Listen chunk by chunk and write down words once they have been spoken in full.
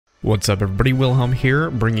What's up everybody, Wilhelm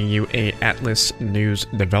here, bringing you a Atlas news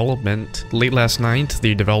development. Late last night,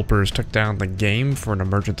 the developers took down the game for an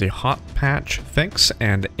emergency hot patch fix,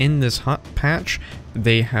 and in this hot patch,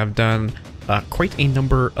 they have done quite a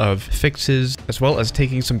number of fixes, as well as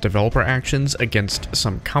taking some developer actions against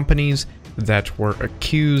some companies that were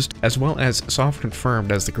accused, as well as soft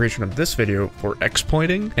confirmed as the creation of this video, for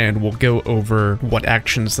exploiting, and we'll go over what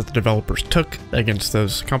actions that the developers took against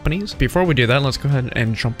those companies. Before we do that, let's go ahead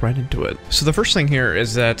and jump right into it. So the first thing here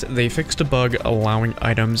is that they fixed a bug allowing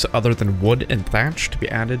items other than wood and thatch to be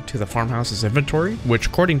added to the farmhouse's inventory, which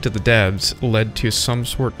according to the devs led to some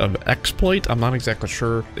sort of exploit. I'm not exactly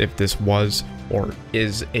sure if this was or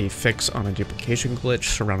is a fix on a duplication glitch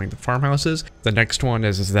surrounding the farmhouses. The next one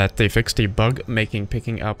is that they fixed a bug making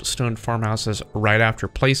picking up stone farmhouses right after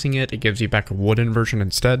placing it. It gives you back a wooden version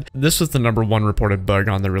instead. This was the #1 reported bug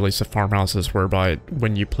on the release of farmhouses, whereby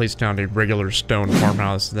when you place down a regular stone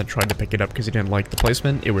farmhouse and then tried to pick it up because you didn't like the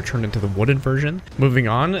placement, it would turn into the wooden version. Moving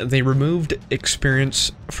on, they removed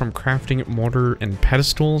experience from crafting mortar and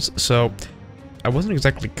pedestals, so I wasn't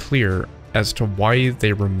exactly clear as to why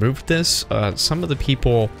they removed this. Some of the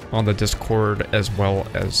people on the Discord, as well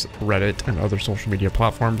as Reddit and other social media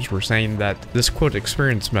platforms, were saying that this quote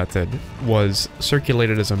experience method was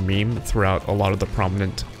circulated as a meme throughout a lot of the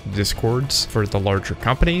prominent Discords for the larger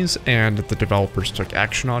companies, and the developers took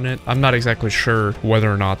action on it. I'm not exactly sure whether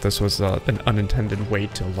or not this was an unintended way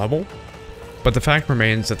to level, but the fact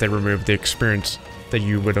remains that they removed the experience that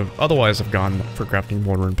you would have otherwise have gone for crafting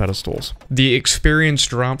mortar and pedestals. The experience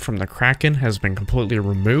drop from the Kraken has been completely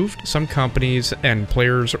removed. Some companies and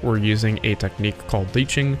players were using a technique called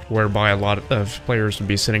leeching, whereby a lot of players would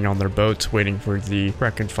be sitting on their boats waiting for the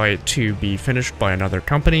Kraken fight to be finished by another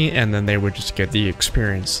company, and then they would just get the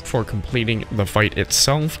experience for completing the fight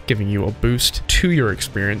itself, giving you a boost to your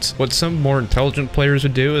experience. What some more intelligent players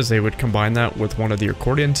would do is they would combine that with one of the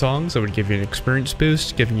accordion songs that would give you an experience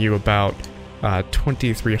boost, giving you about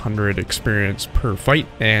 2,300 experience per fight,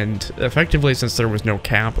 and effectively, since there was no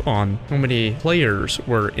cap on how many players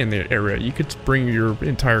were in the area, you could bring your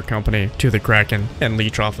entire company to the Kraken and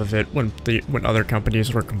leech off of it when other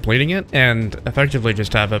companies were completing it, and effectively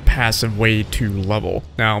just have a passive way to level.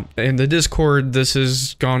 Now, in the Discord, this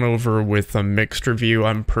has gone over with a mixed review.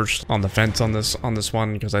 I'm personally on the fence on this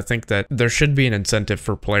one, because I think that there should be an incentive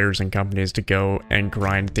for players and companies to go and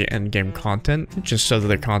grind the end game content, just so that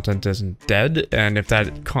the content isn't dead. And if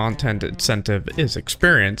that content incentive is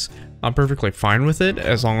experience, I'm perfectly fine with it,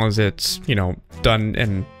 as long as it's, you know, done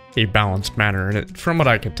in a balanced manner. And from what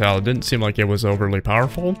I could tell, it didn't seem like it was overly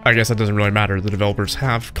powerful. I guess that doesn't really matter. The developers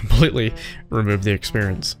have completely removed the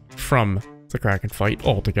experience from the Kraken fight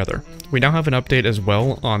altogether. We now have an update as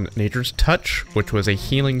well on Nature's Touch, which was a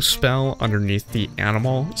healing spell underneath the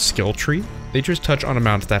animal skill tree. Nature's Touch on a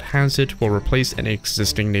mount that has it will replace an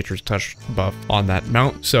existing Nature's Touch buff on that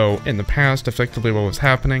mount. So in the past, effectively what was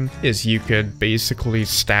happening is you could basically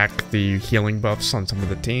stack the healing buffs on some of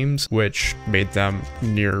the teams, which made them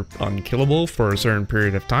near unkillable for a certain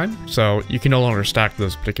period of time. So you can no longer stack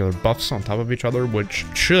those particular buffs on top of each other, which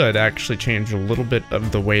should actually change a little bit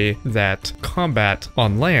of the way that combat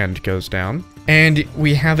on land goes down. And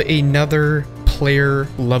we have another player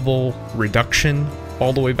level reduction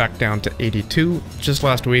all the way back down to 82. Just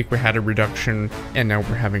last week we had a reduction, and now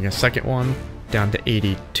we're having a second one down to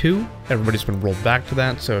 82. Everybody's been rolled back to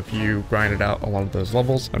that, so if you grinded out a lot of those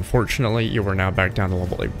levels, unfortunately, you are now back down to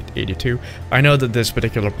level 82. I know that this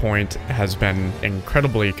particular point has been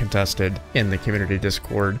incredibly contested in the community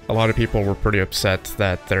Discord. A lot of people were pretty upset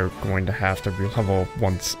that they're going to have to re-level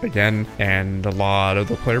once again, and a lot of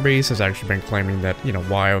the player base has actually been claiming that, you know,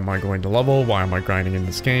 why am I going to level? Why am I grinding in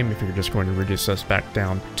this game if you're just going to reduce us back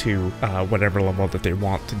down to whatever level that they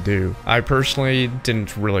want to do? I personally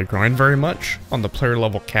didn't really grind very much on the player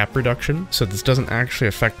level cap reduction, so this doesn't actually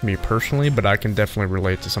affect me personally, but I can definitely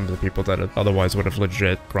relate to some of the people that otherwise would have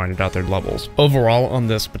legit grinded out their levels. Overall, on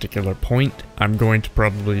this particular point, I'm going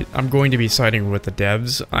to be siding with the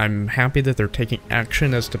devs. I'm happy that they're taking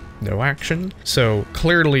action as to no action. So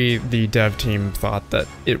clearly the dev team thought that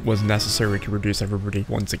it was necessary to reduce everybody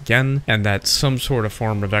once again, and that some sort of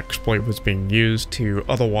form of exploit was being used to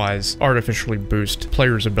otherwise artificially boost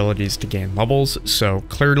players' abilities to gain levels. So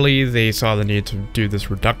clearly they saw the need to do this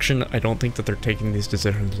reduction. I don't think that they're taking these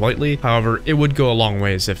decisions lightly. However, it would go a long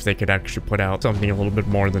ways if they could actually put out something a little bit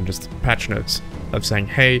more than just patch notes of saying,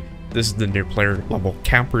 hey, this is the new player level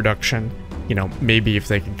cap reduction. You know, maybe if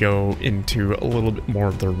they could go into a little bit more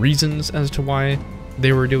of the reasons as to why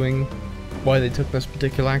they took this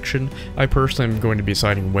particular action. I personally am going to be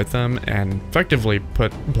siding with them and effectively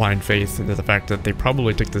put blind faith into the fact that they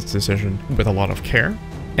probably took this decision with a lot of care.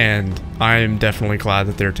 And I'm definitely glad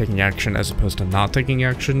that they're taking action as opposed to not taking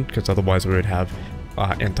action, because otherwise we would have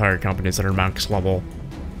entire companies that are max level.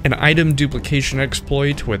 An item duplication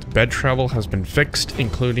exploit with bed travel has been fixed,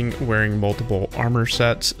 including wearing multiple armor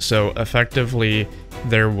sets. So effectively,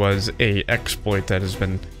 there was a exploit that has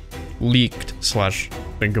been leaked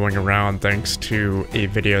 / been going around thanks to a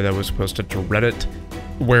video that was posted to Reddit,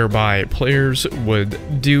 whereby players would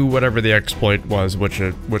do whatever the exploit was,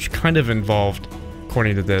 which kind of involved,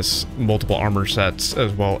 according to this, multiple armor sets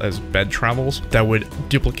as well as bed travels that would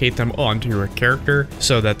duplicate them onto your character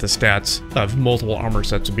so that the stats of multiple armor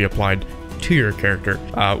sets would be applied to your character.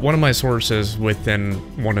 One of my sources within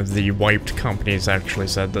one of the wiped companies actually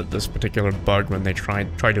said that this particular bug, when they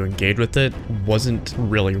tried to engage with it, wasn't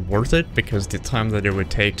really worth it because the time that it would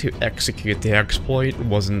take to execute the exploit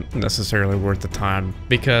wasn't necessarily worth the time,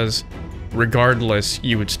 because regardless,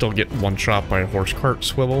 you would still get one shot by a horse cart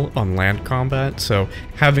swivel on land combat, so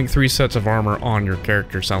having 3 sets of armor on your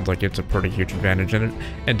character sounds like it's a pretty huge advantage in it,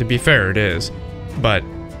 and to be fair, it is. But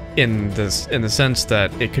in the sense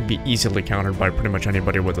that it could be easily countered by pretty much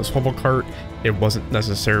anybody with a swivel cart, it wasn't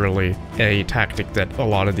necessarily a tactic that a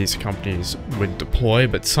lot of these companies would deploy,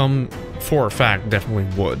 but some, for a fact, definitely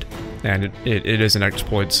would. And it is an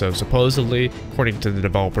exploit, so supposedly, according to the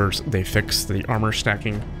developers, they fixed the armor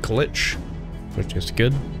stacking glitch, which is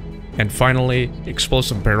good. And finally,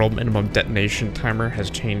 explosive barrel minimum detonation timer has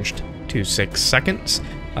changed to 6 seconds.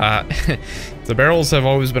 The barrels have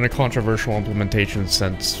always been a controversial implementation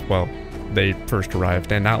since, well, they first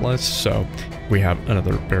arrived in Atlas, so we have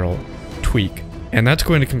another barrel tweak. And that's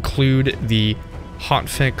going to conclude the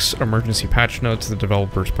hotfix emergency patch notes the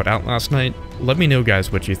developers put out last night. Let me know,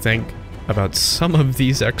 guys, what you think about some of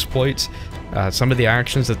these exploits. Some of the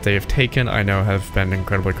actions that they've taken I know have been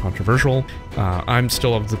incredibly controversial. I'm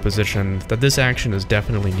still of the position that this action is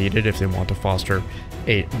definitely needed if they want to foster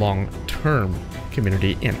a long-term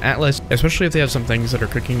community in Atlas, especially if they have some things that are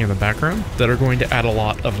cooking in the background that are going to add a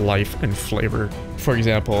lot of life and flavor. For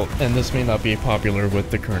example, and this may not be popular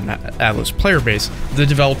with the current Atlas player base, the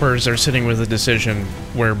developers are sitting with a decision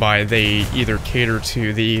whereby they either cater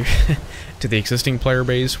to the to the existing player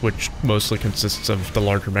base, which mostly consists of the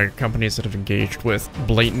larger mega companies that have engaged with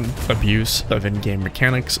blatant abuse of in-game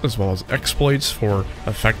mechanics as well as exploits for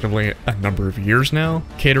effectively a number of years now,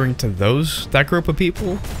 catering to that group of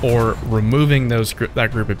people, or removing that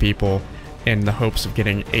group of people in the hopes of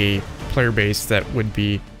getting a player base that would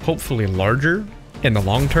be hopefully larger in the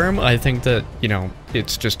long term. I think that, you know,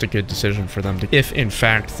 it's just a good decision for them to, if in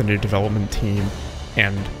fact the new development team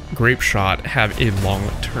and Grapeshot have a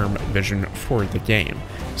long-term vision for the game.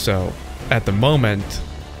 So at the moment,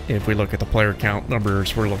 if we look at the player count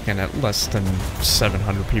numbers, we're looking at less than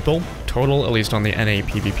 700 people total, at least on the NA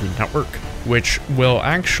PvP network, which will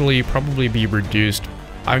actually probably be reduced.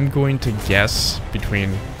 I'm going to guess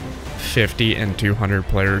between 50 and 200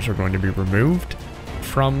 players are going to be removed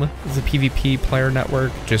from the PvP player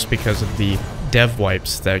network just because of the dev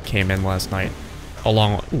wipes that came in last night,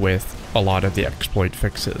 along with a lot of the exploit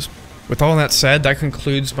fixes. With all that said, that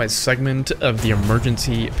concludes my segment of the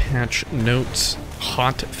emergency patch notes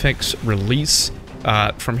hotfix release.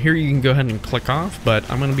 From here you can go ahead and click off, but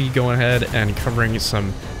I'm going to be going ahead and covering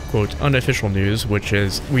some, quote, unofficial news, which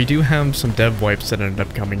is we do have some dev wipes that ended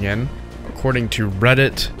up coming in. According to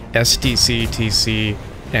Reddit, SDC, TC,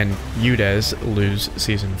 and UDES lose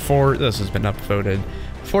Season 4. This has been upvoted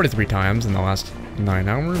 43 times in the last 9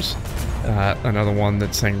 hours. Another one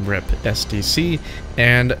that's saying RIP SDC,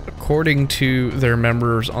 and according to their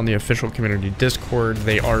members on the official community Discord,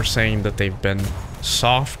 they are saying that they've been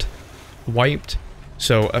soft wiped.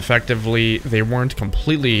 So effectively, they weren't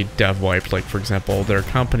completely dev wiped. Like, for example, their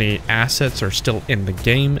company assets are still in the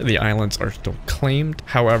game, the islands are still claimed.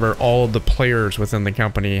 However, all of the players within the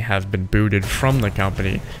company have been booted from the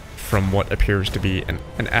company from what appears to be an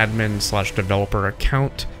admin/developer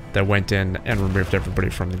account that went in and removed everybody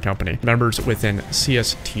from the company. Members within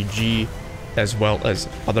CSTG as well as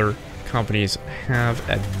other companies have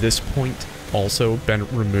at this point also been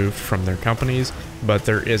removed from their companies, but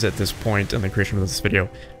there is at this point in the creation of this video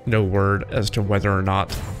no word as to whether or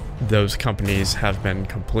not those companies have been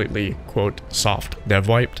completely, quote, soft dev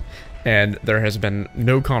wiped. And there has been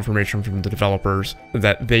no confirmation from the developers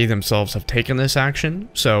that they themselves have taken this action.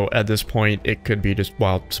 So at this point, it could be just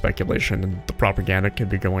wild speculation, and the propaganda could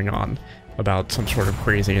be going on about some sort of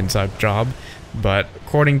crazy inside job. But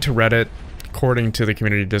according to Reddit, according to the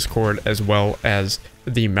community Discord, as well as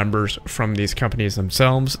the members from these companies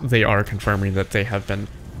themselves, they are confirming that they have been,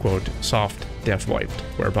 quote, soft dev wiped,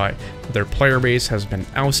 whereby their player base has been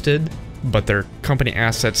ousted but their company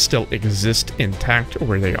assets still exist intact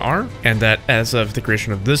where they are, and that as of the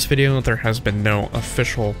creation of this video, there has been no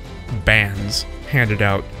official bans handed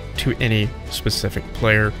out to any specific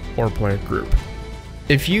player or player group.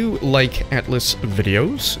 If you like Atlas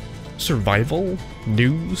videos, survival,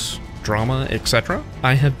 news, drama, etc.,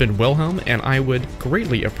 I have been Wilhelm, and I would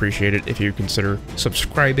greatly appreciate it if you consider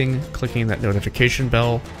subscribing, clicking that notification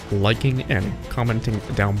bell, liking, and commenting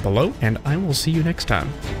down below, and I will see you next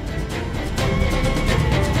time.